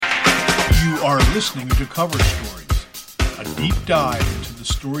are listening to Cover Stories, a deep dive into the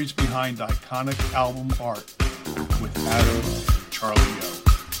stories behind iconic album art with Adam and Charlie O.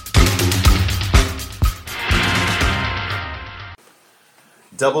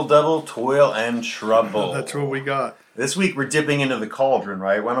 Double, toil, and trouble. That's what we got. This week we're dipping into the cauldron,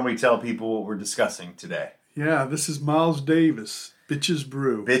 right? Why don't we tell people what we're discussing today? Yeah, this is Miles Davis, Bitches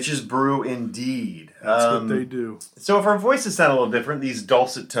Brew. Bitches Brew, indeed. That's what they do. So if our voices sound a little different, these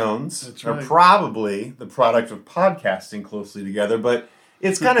dulcet tones That's right. are probably the product of podcasting closely together, but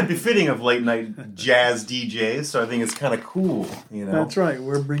it's kind of befitting of late-night jazz DJs, so I think it's kind of cool, you know? That's right.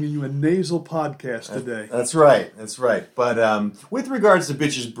 We're bringing you a nasal podcast today. That's right. But with regards to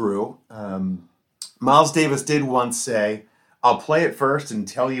Bitches Brew, Miles Davis did once say, "I'll play it first and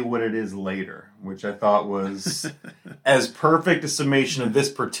tell you what it is later," which I thought was as perfect a summation of this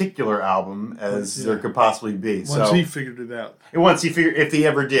particular album as there could possibly be. Once he figured it out. If he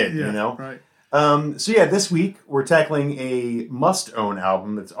ever did, Yeah, you know? right. This week we're tackling a must-own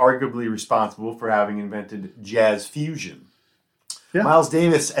album that's arguably responsible for having invented jazz fusion. Yeah. Miles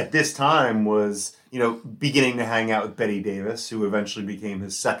Davis at this time was, beginning to hang out with Betty Davis, who eventually became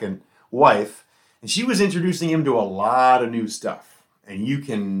his second wife. And she was introducing him to a lot of new stuff. And you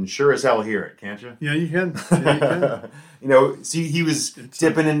can sure as hell hear it, can't you? Yeah, you can. He was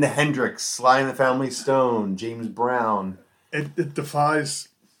dipping into Hendrix, Sly and the Family Stone, James Brown. It defies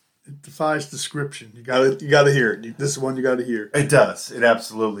description. You gotta hear it. This is one you gotta hear. It does. It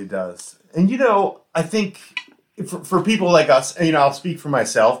absolutely does. And I think for people like us, I'll speak for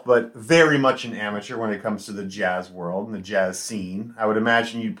myself, but very much an amateur when it comes to the jazz world and the jazz scene. I would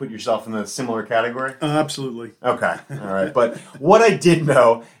imagine you'd put yourself in a similar category? Absolutely. Okay. All right. But what I did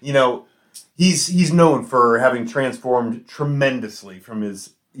know, he's known for having transformed tremendously from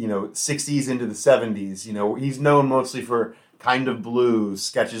his, 60s into the 70s. He's known mostly for Kind of Blues,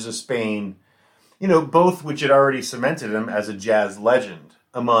 Sketches of Spain, both which had already cemented him as a jazz legend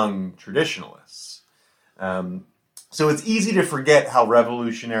among traditionalists. So it's easy to forget how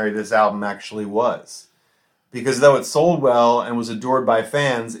revolutionary this album actually was. Because though it sold well and was adored by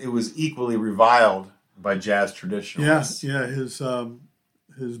fans, it was equally reviled by jazz traditionalists. Yeah,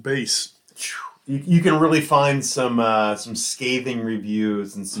 his bass. You can really find some scathing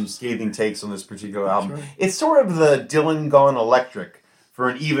reviews and some scathing takes on this particular album. Right. It's sort of the Dylan Gone Electric for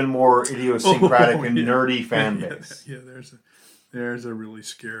an even more idiosyncratic and nerdy fan base. Yeah, there's a really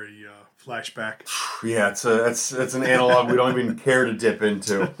scary flashback. Yeah, it's an analog we don't even care to dip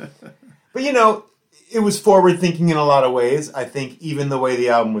into. But it was forward thinking in a lot of ways. I think even the way the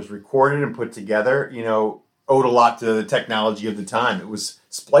album was recorded and put together, owed a lot to the technology of the time. It was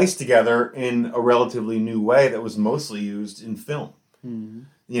spliced together in a relatively new way that was mostly used in film.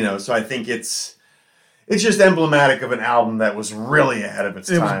 Mm-hmm. So I think it's just emblematic of an album that was really ahead of its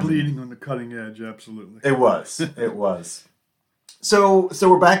time. It was bleeding on the cutting edge, absolutely. It was. So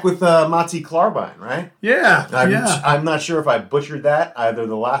we're back with Mati Klarwein, right? Yeah, I'm not sure if I butchered that either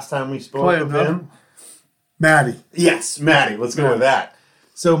the last time we spoke of him. Mati. Yes, Mati. Let's go with that.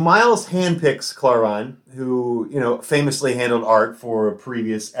 So Miles handpicks Klarwein, who, famously handled art for a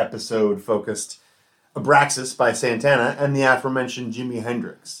previous episode-focused Abraxas by Santana and the aforementioned Jimi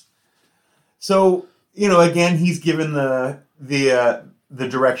Hendrix. So, again, he's given the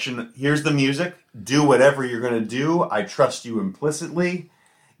direction, here's the music, do whatever you're going to do, I trust you implicitly.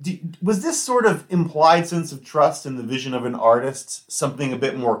 Was this sort of implied sense of trust in the vision of an artist something a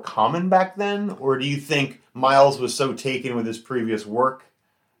bit more common back then? Or do you think Miles was so taken with his previous work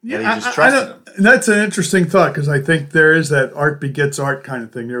that he just trusted him? That's an interesting thought, because I think there is that art begets art kind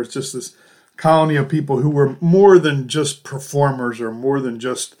of thing. There was just this colony of people who were more than just performers or more than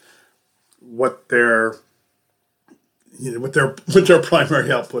just what their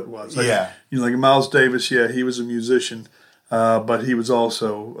primary output was. Like Miles Davis, he was a musician, but he was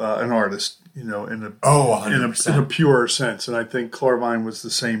also an artist, in a pure sense. And I think Klarwein was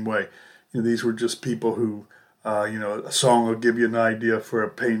the same way. These were just people who, a song will give you an idea for a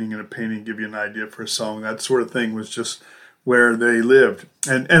painting, and a painting give you an idea for a song. That sort of thing was just where they lived.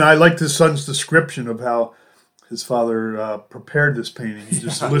 And I liked his son's description of how his father prepared this painting. He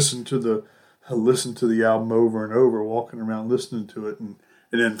just listened to the album over and over, walking around listening to it, and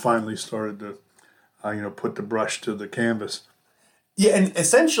then finally started to, put the brush to the canvas. Yeah, and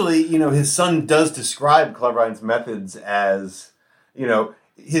essentially, his son does describe Klarwein's methods as,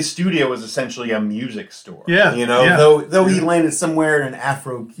 his studio was essentially a music store. Yeah. Though he landed somewhere in an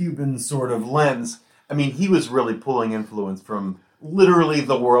Afro-Cuban sort of lens, I mean, he was really pulling influence from literally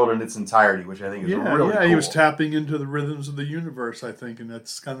the world in its entirety, which I think is really cool. He was tapping into the rhythms of the universe, I think, and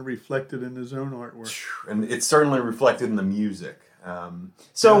that's kind of reflected in his own artwork. And it's certainly reflected in the music.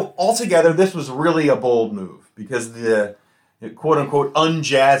 So altogether, this was really a bold move because the quote-unquote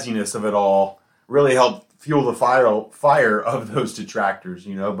unjazziness of it all really helped fuel the fire of those detractors,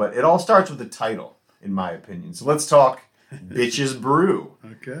 But it all starts with the title, in my opinion. So let's talk Bitches Brew.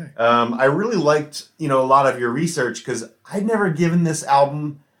 Okay. I really liked, a lot of your research because I'd never given this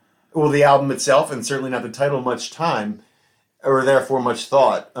album, the album itself, and certainly not the title, much time, or therefore much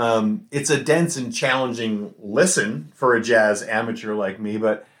thought. It's a dense and challenging listen for a jazz amateur like me,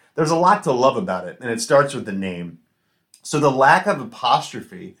 but there's a lot to love about it, and it starts with the name. So the lack of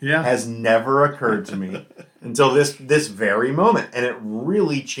apostrophe has never occurred to me until this very moment, and it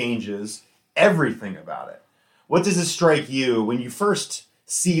really changes everything about it. What does it strike you when you first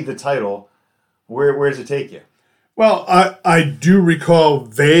see the title? Where does it take you? Well, I do recall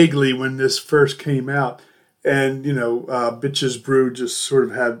vaguely when this first came out, and Bitches Brew just sort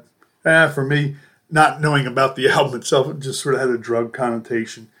of had, for me, not knowing about the album itself, it just sort of had a drug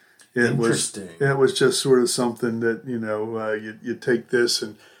connotation. Interesting. It was just sort of something that you take this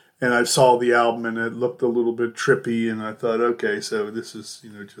and I saw the album and it looked a little bit trippy and I thought, okay, so this is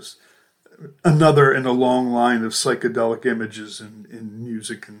just another in a long line of psychedelic images in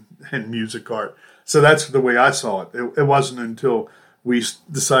music and music art. So that's the way I saw it. It wasn't until we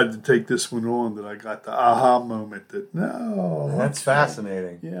decided to take this one on that I got the aha moment that that's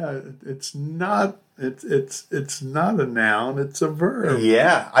fascinating. Yeah, it's not a noun, it's a verb.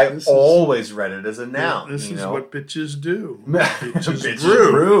 Yeah, I always read it as a noun. This is what bitches do. Bitches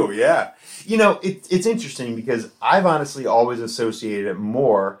brew, yeah. It's interesting because I've honestly always associated it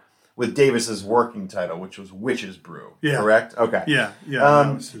more with Davis's working title, which was Witches Brew, correct? Okay. Yeah.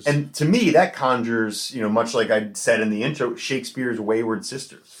 And to me, that conjures, much like I said in the intro, Shakespeare's Wayward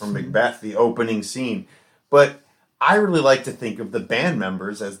Sisters from Macbeth, the opening scene. But I really like to think of the band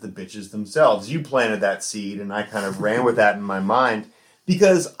members as the bitches themselves. You planted that seed, and I kind of ran with that in my mind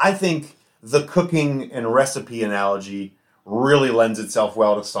because I think the cooking and recipe analogy really lends itself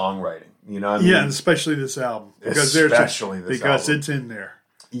well to songwriting. You know what I mean? Yeah, and especially this album. Because it's in there.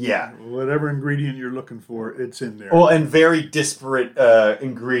 Yeah. Whatever ingredient you're looking for, it's in there. Well, and very disparate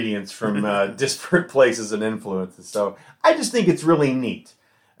ingredients from disparate places and influences. So I just think it's really neat.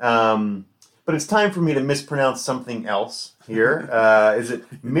 But it's time for me to mispronounce something else here. Is it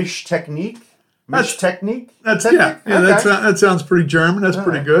Mish Technique? Mish Technique? That sounds pretty German. That's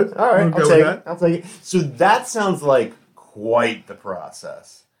pretty good. All right, I'll take it. So that sounds like quite the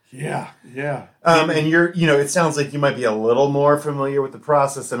process. Yeah. And it sounds like you might be a little more familiar with the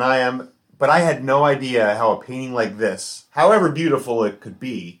process than I am, but I had no idea how a painting like this, however beautiful it could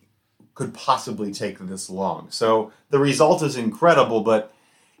be, could possibly take this long. So the result is incredible, but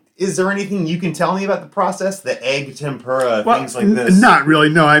is there anything you can tell me about the process? The egg tempura, things like this? Not really.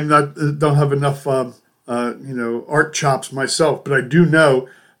 No, don't have enough, art chops myself, but I do know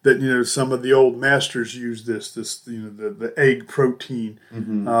that some of the old masters used the egg protein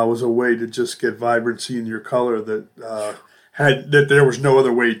was a way to just get vibrancy in your color that there was no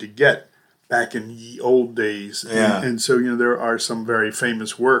other way to get back in the old days. And so there are some very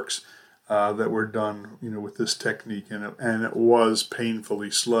famous works that were done with this technique, and it was painfully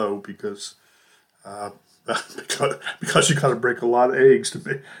slow because you got to break a lot of eggs to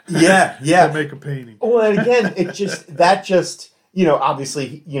make to make a painting. Well, and again, obviously,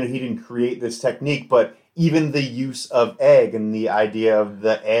 he didn't create this technique, but even the use of egg and the idea of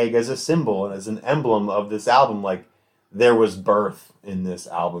the egg as a symbol and as an emblem of this album, like there was birth in this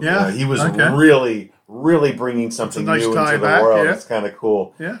album. Yeah, he was really, really bringing something new into the world. It's kind of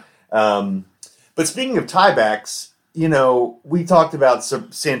cool. Yeah. But speaking of tiebacks, we talked about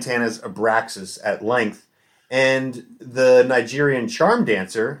Santana's Abraxas at length, and the Nigerian charm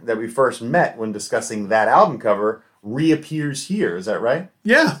dancer that we first met when discussing that album cover reappears here. Is that right?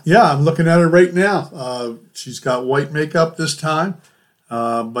 Yeah. I'm looking at her right now. She's got white makeup this time,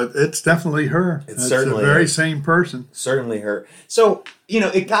 but it's definitely her. It's certainly the very same person. Certainly her. So,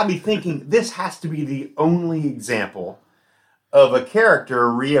 it got me thinking, this has to be the only example of a character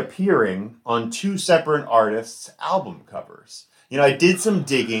reappearing on two separate artists' album covers. I did some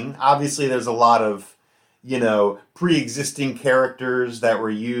digging. Obviously, there's a lot of, pre-existing characters that were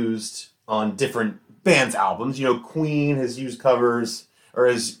used on different bands' albums. Queen has used covers, or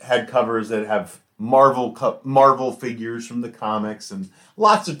has had covers that have Marvel figures from the comics, and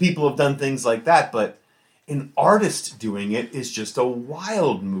lots of people have done things like that, but an artist doing it is just a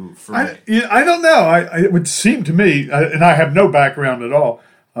wild move for me. I don't know. It would seem to me, and I have no background at all,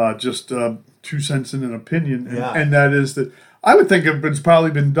 just 2 cents in an opinion, and that is that I would think it's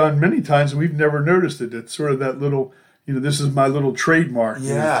probably been done many times, and we've never noticed it. It's sort of that little this is my little trademark.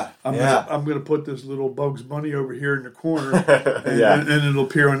 Yeah, I'm gonna put this little Bugs Bunny over here in the corner, and it'll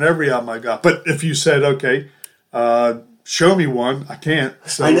appear on every album I got. But if you said, okay, show me one, I can't.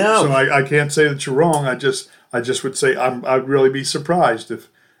 So, I know. So I can't say that you're wrong. I just would say I'd really be surprised if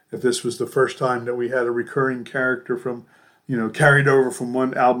this was the first time that we had a recurring character from, carried over from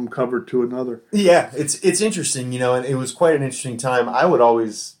one album cover to another. Yeah, it's interesting, and it was quite an interesting time. I would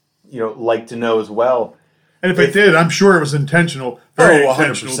always, like to know as well. And if it did, I'm sure it was intentional, very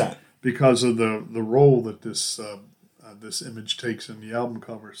 100%. intentional, because of the role that this image takes in the album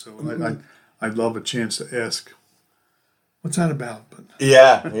cover. So I'd love a chance to ask, what's that about? But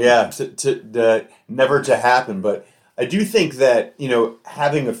never to happen. But I do think that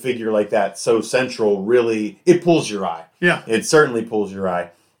having a figure like that so central really it pulls your eye. Yeah, it certainly pulls your eye.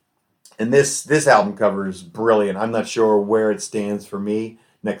 And this album cover is brilliant. I'm not sure where it stands for me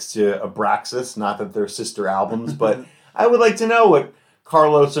next to Abraxas. Not that they're sister albums, but I would like to know what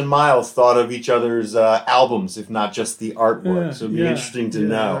Carlos and Miles thought of each other's albums, if not just the artwork. So it'd be interesting to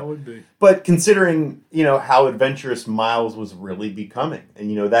know. That would be. But considering, how adventurous Miles was really becoming,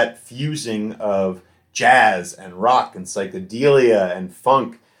 and, that fusing of jazz and rock and psychedelia and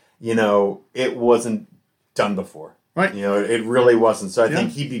funk, it wasn't done before. Right. It really wasn't. So I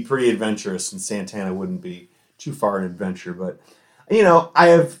think he'd be pretty adventurous, and Santana wouldn't be too far an adventure. But, I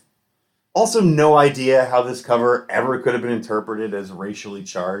have also no idea how this cover ever could have been interpreted as racially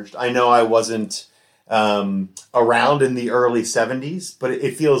charged. I know I wasn't around in the early 70s, but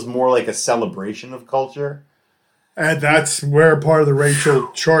it feels more like a celebration of culture. And that's where part of the racial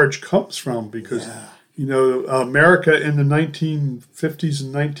charge comes from, because, America in the 1950s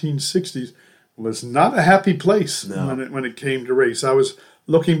and 1960s was not a happy place when it came to race. I was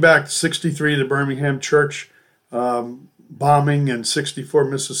looking back, 63, the Birmingham church bombing, and 64,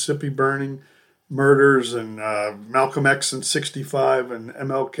 Mississippi burning, murders, and Malcolm X in 65, and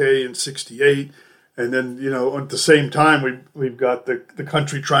MLK in 68. And then, at the same time, we've got the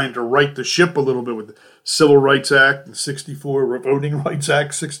country trying to right the ship a little bit with the Civil Rights Act in 64, Voting Rights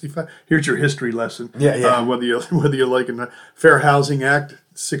Act 65. Here's your history lesson. Yeah. Whether you're liking the Fair Housing Act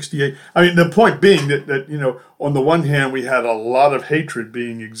 68. I mean, the point being that on the one hand, we had a lot of hatred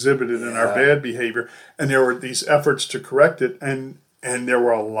being exhibited in our bad behavior, and there were these efforts to correct it, and there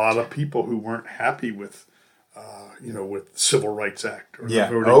were a lot of people who weren't happy with with Civil Rights Act or the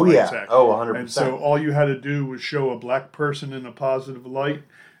Voting Rights Act. 100%. And so all you had to do was show a black person in a positive light,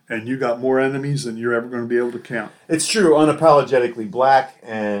 and you got more enemies than you're ever going to be able to count. It's true, unapologetically black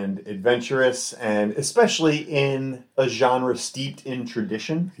and adventurous, and especially in a genre steeped in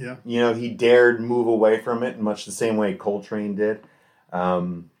tradition. Yeah. He dared move away from it in much the same way Coltrane did.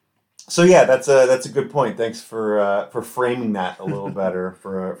 So yeah, that's a good point. Thanks for framing that a little better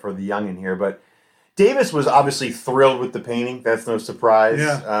for the youngin' here. But Davis was obviously thrilled with the painting. That's no surprise.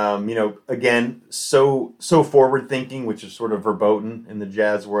 Yeah. Again, so forward thinking, which is sort of verboten in the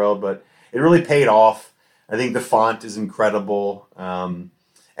jazz world, but it really paid off. I think the font is incredible. And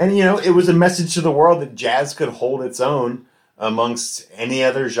it was a message to the world that jazz could hold its own amongst any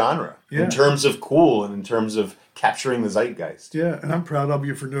other genre in terms of cool and in terms of capturing the zeitgeist. Yeah, and I'm proud of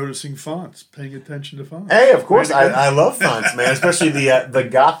you for noticing fonts, paying attention to fonts. Hey, of course, I love fonts, man, especially the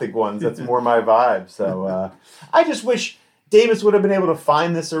Gothic ones. That's more my vibe. So I just wish Davis would have been able to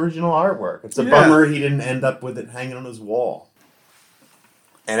find this original artwork. It's a bummer he didn't end up with it hanging on his wall.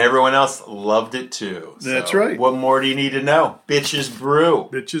 And everyone else loved it too. So that's right. What more do you need to know? Bitches brew.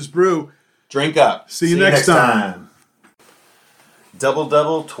 Bitches brew. Drink up. See you next time.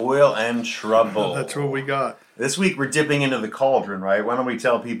 Double, toil, and trouble. That's what we got. This week we're dipping into the cauldron, right? Why don't we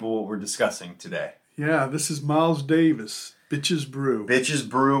tell people what we're discussing today? Yeah, this is Miles Davis. Bitches brew. Bitches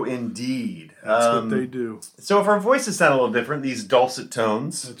brew indeed. That's what they do. So if our voices sound a little different, these dulcet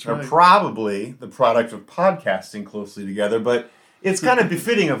tones are probably the product of podcasting closely together, but it's kind of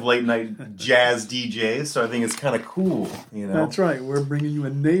befitting of late night jazz DJs, so I think it's kind of cool, That's right. We're bringing you a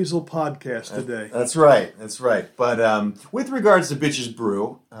nasal podcast today. That's right. But with regards to Bitches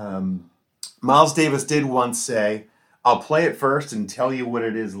Brew, Miles Davis did once say, "I'll play it first and tell you what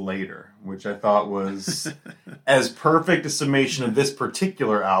it is later," which I thought was as perfect a summation of this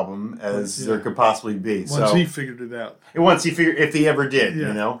particular album as there could possibly be. Once he figured it out. If he ever did,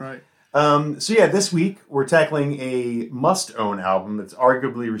 Right. This week we're tackling a must-own album that's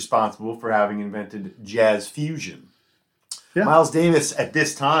arguably responsible for having invented jazz fusion. Yeah. Miles Davis at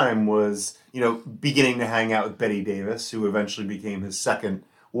this time was, beginning to hang out with Betty Davis, who eventually became his second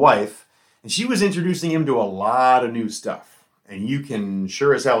wife, and she was introducing him to a lot of new stuff. And you can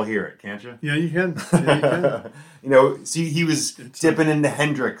sure as hell hear it, can't you? Yeah, you can. See, he was dipping into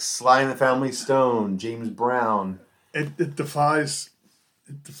Hendrix, Sly and the Family Stone, James Brown, it defies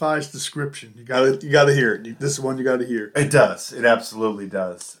description. You gotta hear it. This is one you gotta hear. It does. It absolutely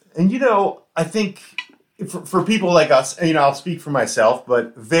does. And I think for people like us, I'll speak for myself,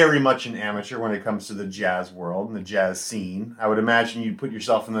 but very much an amateur when it comes to the jazz world and the jazz scene. I would imagine you'd put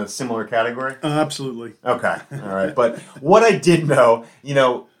yourself in a similar category. Absolutely. Okay. All right. But what I did know,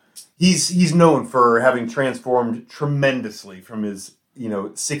 he's known for having transformed tremendously from his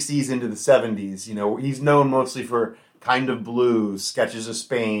 60s into the 70s. He's known mostly for Kind of Blues, Sketches of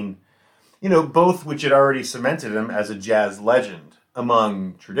Spain, both which had already cemented him as a jazz legend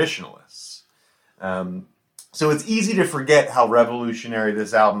among traditionalists. So it's easy to forget how revolutionary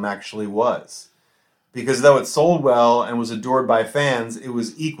this album actually was. Because though it sold well and was adored by fans, it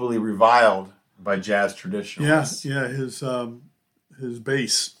was equally reviled by jazz traditionalists. Yeah, his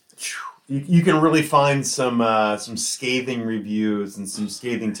bass. You can really find some scathing reviews and some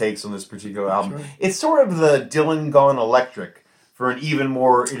scathing takes on this particular album. Right. It's sort of the Dylan Gone Electric for an even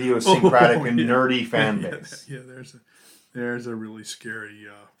more idiosyncratic and nerdy fan base. Yeah, there's a really scary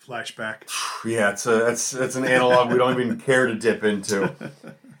flashback. Yeah, that's an analog we don't even care to dip into.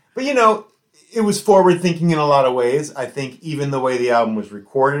 But it was forward thinking in a lot of ways. I think even the way the album was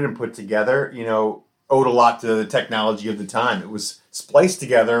recorded and put together, owed a lot to the technology of the time. It was spliced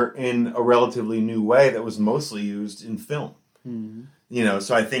together in a relatively new way that was mostly used in film. Mm-hmm.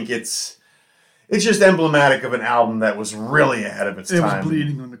 So I think it's just emblematic of an album that was really ahead of its time. It was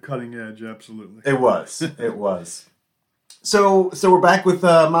bleeding on the cutting edge, absolutely. It was. It was. So we're back with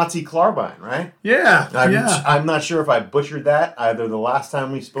Mati Klarwein, right? Yeah. I'm not sure if I butchered that either the last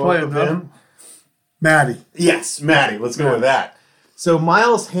time we spoke with him. Mati. Yes, Mati. Let's go with that. So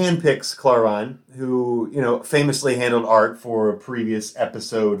Miles handpicks Klarwein, who, famously handled art for a previous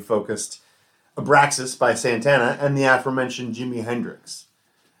episode-focused Abraxas by Santana and the aforementioned Jimi Hendrix.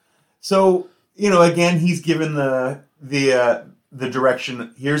 So, again, he's given the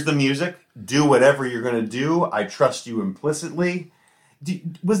direction, here's the music, do whatever you're going to do, I trust you implicitly.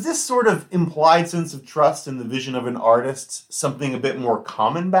 Was this sort of implied sense of trust in the vision of an artist something a bit more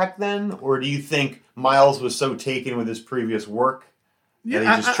common back then? Or do you think Miles was so taken with his previous work? Yeah,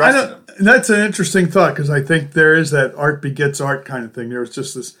 he just trusted him. That's an interesting thought, because I think there is that art begets art kind of thing. There was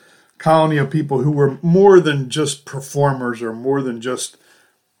just this colony of people who were more than just performers, or more than just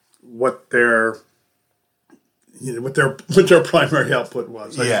what their primary output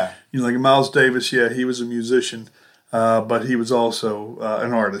was. Like Miles Davis, he was a musician, but he was also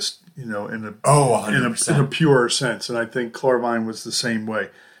an artist, in a pure sense. And I think Klarwein was the same way.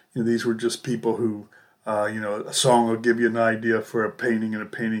 These were just people who. A song will give you an idea for a painting, and a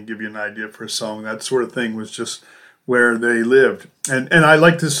painting give you an idea for a song. That sort of thing was just where they lived. And I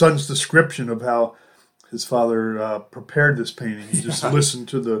liked his son's description of how his father prepared this painting. He just listened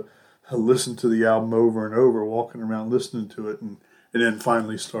to the album over and over, walking around listening to it, and then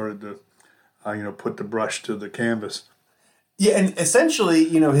finally started to put the brush to the canvas. Yeah, and essentially,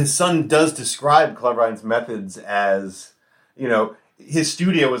 his son does describe Klarwein's methods as, his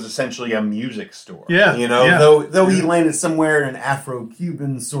studio was essentially a music store. Though he landed somewhere in an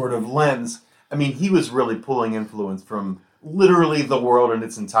Afro-Cuban sort of lens, he was really pulling influence from literally the world in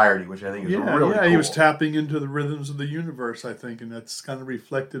its entirety, which I think is really cool. He was tapping into the rhythms of the universe, I think, and that's kind of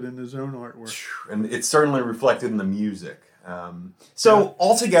reflected in his own artwork. And it's certainly reflected in the music.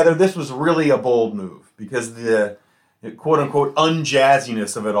 Altogether, this was really a bold move, because the quote-unquote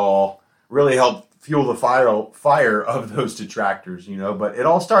unjazziness of it all really helped fuel the fire of those detractors, But it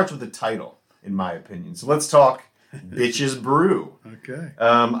all starts with the title, in my opinion. So let's talk Bitches Brew. Okay.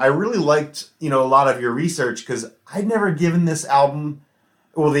 I really liked, a lot of your research, because I'd never given this album,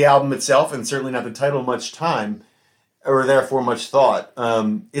 the album itself, and certainly not the title, much time, or therefore much thought.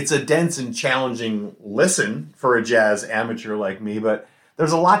 It's a dense and challenging listen for a jazz amateur like me, but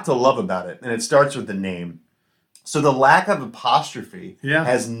there's a lot to love about it, and it starts with the name. So the lack of apostrophe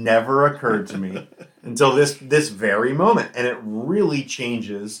has never occurred to me until this very moment, and it really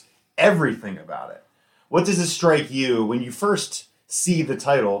changes everything about it. What does it strike you when you first see the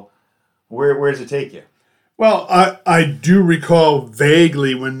title? Where does it take you? Well, I do recall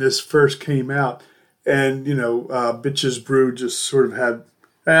vaguely when this first came out, and Bitches Brew just sort of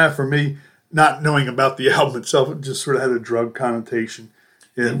had, for me, not knowing about the album itself, it just sort of had a drug connotation.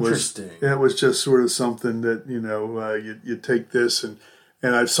 Interesting. It was just sort of something that, you take this, and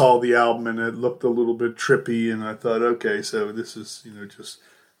I saw the album and it looked a little bit trippy, and I thought, okay, so this is, just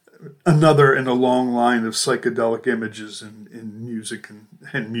another in a long line of psychedelic images in music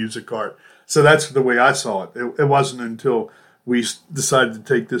and music art. So that's the way I saw it. It wasn't until we decided to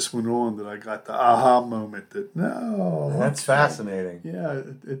take this one on that I got the aha moment that, no. That's fascinating. Yeah,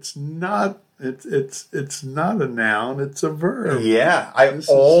 it's not It's not a noun, it's a verb. Yeah, I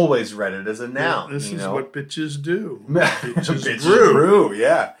always read it as a noun. This is what bitches do. Bitches brew,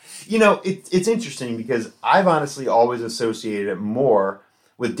 yeah. It's interesting because I've honestly always associated it more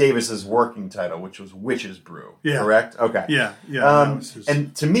with Davis's working title, which was Witches Brew. Yeah. Correct? Okay. Yeah.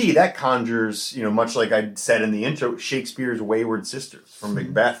 And to me, that conjures, much like I said in the intro, Shakespeare's Wayward Sisters from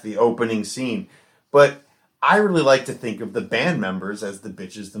Macbeth, the opening scene. But I really like to think of the band members as the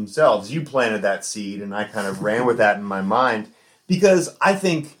bitches themselves. You planted that seed, and I kind of ran with that in my mind because I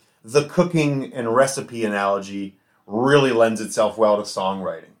think the cooking and recipe analogy really lends itself well to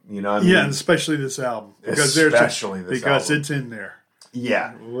songwriting. You know what I mean? Yeah, and especially this album. Because it's in there.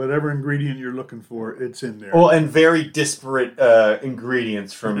 Yeah. Whatever ingredient you're looking for, it's in there. Well, and very disparate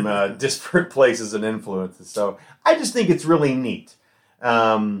ingredients from disparate places and influences. So I just think it's really neat.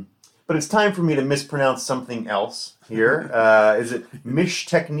 But it's time for me to mispronounce something else here. Is it Mish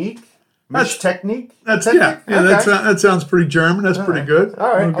Technique? Mish Technique? That's technique? Yeah. Okay. That sounds pretty German. That's pretty good. All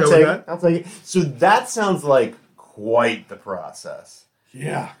right, I'll take it. So that sounds like quite the process.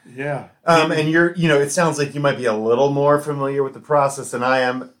 Yeah. And it sounds like you might be a little more familiar with the process than I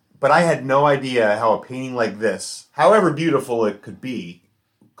am, but I had no idea how a painting like this, however beautiful it could be,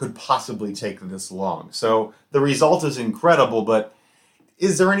 could possibly take this long. So the result is incredible, but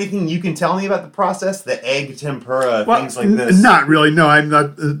is there anything you can tell me about the process? The egg tempura, things like this? Not really. No,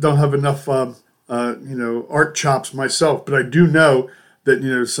 don't have enough, art chops myself. But I do know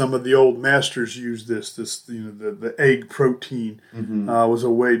that some of the old masters used the egg protein was a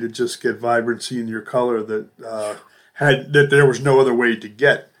way to just get vibrancy in your color that there was no other way to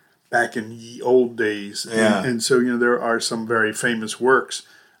get back in the old days. Yeah. And so there are some very famous works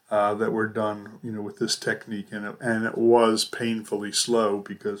that were done, with this technique, and it was painfully slow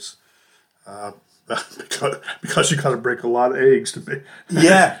because you got to break a lot of eggs to make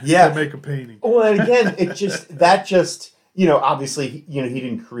to make a painting. Well, and again, obviously he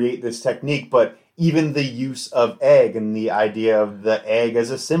didn't create this technique, but even the use of egg and the idea of the egg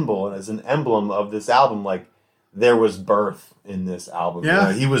as a symbol and as an emblem of this album, like there was birth in this album.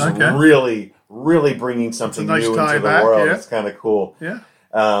 Yeah, he was really, really bringing something new into the world. Yeah. It's kind of cool. Yeah.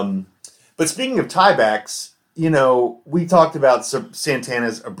 But speaking of tiebacks, we talked about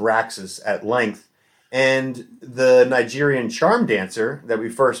Santana's Abraxas at length, and the Nigerian charm dancer that we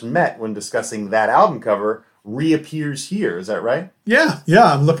first met when discussing that album cover reappears here. Is that right? Yeah.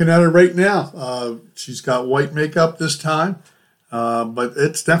 I'm looking at her right now. She's got white makeup this time, but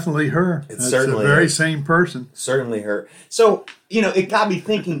it's definitely her. It's certainly the very same person. Certainly her. So, it got me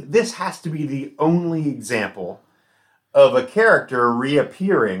thinking, this has to be the only example of a character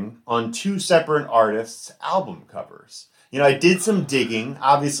reappearing on two separate artists' album covers. I did some digging.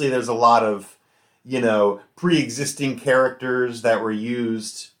 Obviously, there's a lot of, pre-existing characters that were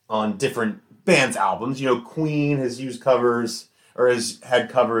used on different bands' albums. Queen has used covers, or has had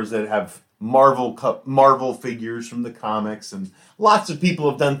covers that have Marvel figures from the comics, and lots of people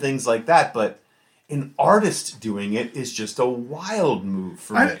have done things like that, but an artist doing it is just a wild move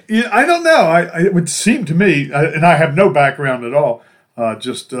for me. I don't know. It would seem to me, and I have no background at all,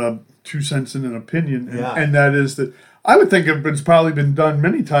 just 2 cents in an opinion, and that is that I would think it's probably been done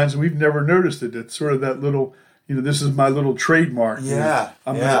many times, and we've never noticed it. It's sort of that little, this is my little trademark. Yeah,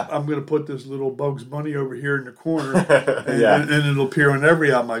 I'm going to put this little Bugs Bunny over here in the corner, and it'll appear on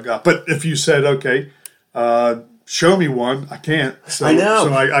every album I got. But if you said, okay, show me one, I can't. So, I know.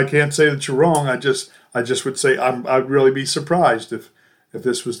 So I can't say that you're wrong. I just would say I'd really be surprised if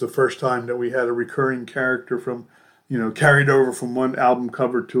this was the first time that we had a recurring character from, carried over from one album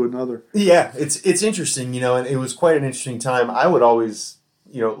cover to another. Yeah, it's interesting, and it was quite an interesting time. I would always,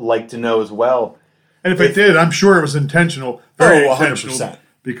 like to know as well. And if it did, I'm sure it was intentional, very 100%. intentional,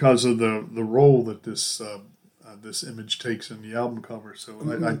 because of the role that this image takes in the album cover.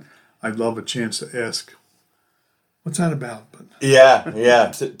 So I'd love a chance to ask, what's that about? But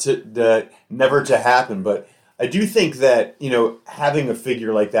to never to happen. But I do think that having a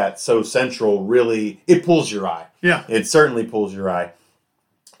figure like that so central really it pulls your eye. Yeah, it certainly pulls your eye.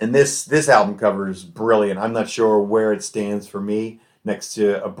 And this album cover is brilliant. I'm not sure where it stands for me next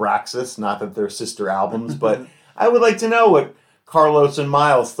to Abraxas. Not that they're sister albums, but I would like to know what Carlos and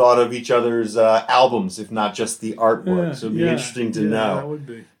Miles thought of each other's albums, if not just the artwork. So it'd be interesting to know. That would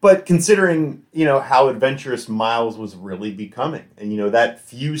be. But considering, how adventurous Miles was really becoming, and, that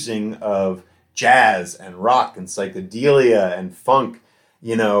fusing of jazz and rock and psychedelia and funk,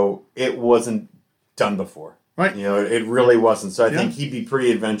 it wasn't done before. Right. It really wasn't. So I think he'd be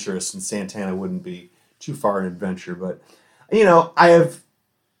pretty adventurous, and Santana wouldn't be too far an adventure. But, I have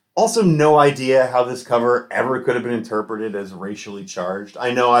also no idea how this cover ever could have been interpreted as racially charged.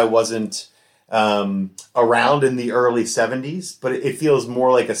 I know I wasn't around in the early 70s, but it feels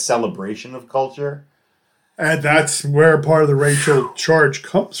more like a celebration of culture. And that's where part of the racial charge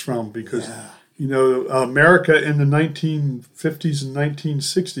comes from, because, America in the 1950s and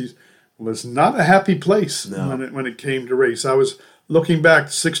 1960s was not a happy place when it came to race. I was looking back,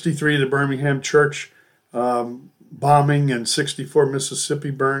 63, the Birmingham church bombing, and 64,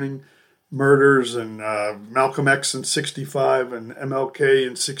 Mississippi burning, murders, and Malcolm X in 65, and MLK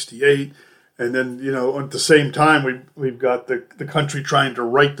in 68. And then, at the same time, we've got the country trying to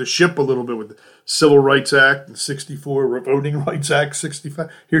right the ship a little bit with the Civil Rights Act in 64, Voting Rights Act 65.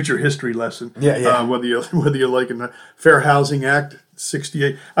 Here's your history lesson. Yeah. Whether you like it, the Fair Housing Act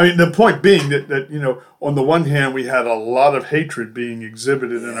 68. I mean, the point being that on the one hand, we had a lot of hatred being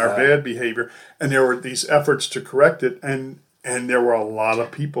exhibited in our bad behavior, and there were these efforts to correct it, and there were a lot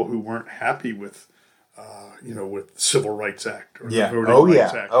of people who weren't happy with with the Civil Rights Act or the Voting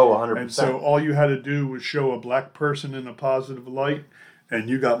Rights Act. 100%. And so all you had to do was show a black person in a positive light, and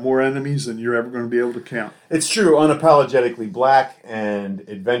you got more enemies than you're ever going to be able to count. It's true, unapologetically black and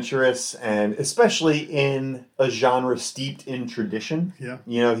adventurous, and especially in a genre steeped in tradition.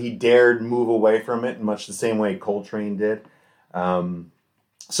 Yeah. He dared move away from it in much the same way Coltrane did.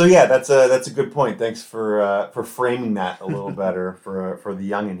 So yeah, that's a good point. Thanks for framing that a little better for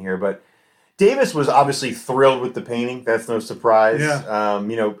the youngin' here. But Davis was obviously thrilled with the painting. That's no surprise. Yeah.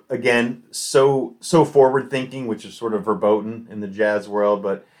 Again, so forward thinking, which is sort of verboten in the jazz world,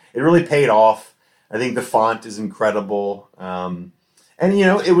 but it really paid off. I think the font is incredible. And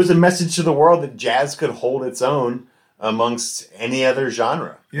it was a message to the world that jazz could hold its own amongst any other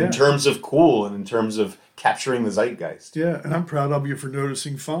genre in terms of cool and in terms of capturing the zeitgeist. Yeah, and I'm proud of you for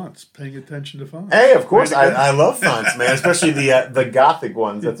noticing fonts, paying attention to fonts. Hey, of course, I love fonts, man, especially the Gothic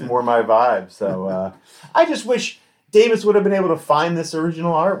ones. That's more my vibe. So I just wish Davis would have been able to find this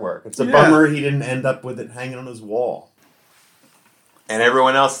original artwork. It's a bummer he didn't end up with it hanging on his wall. And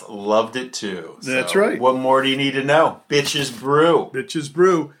everyone else loved it too. So that's right. What more do you need to know? Bitches brew. Bitches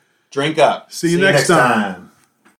brew. Drink up. See you next time.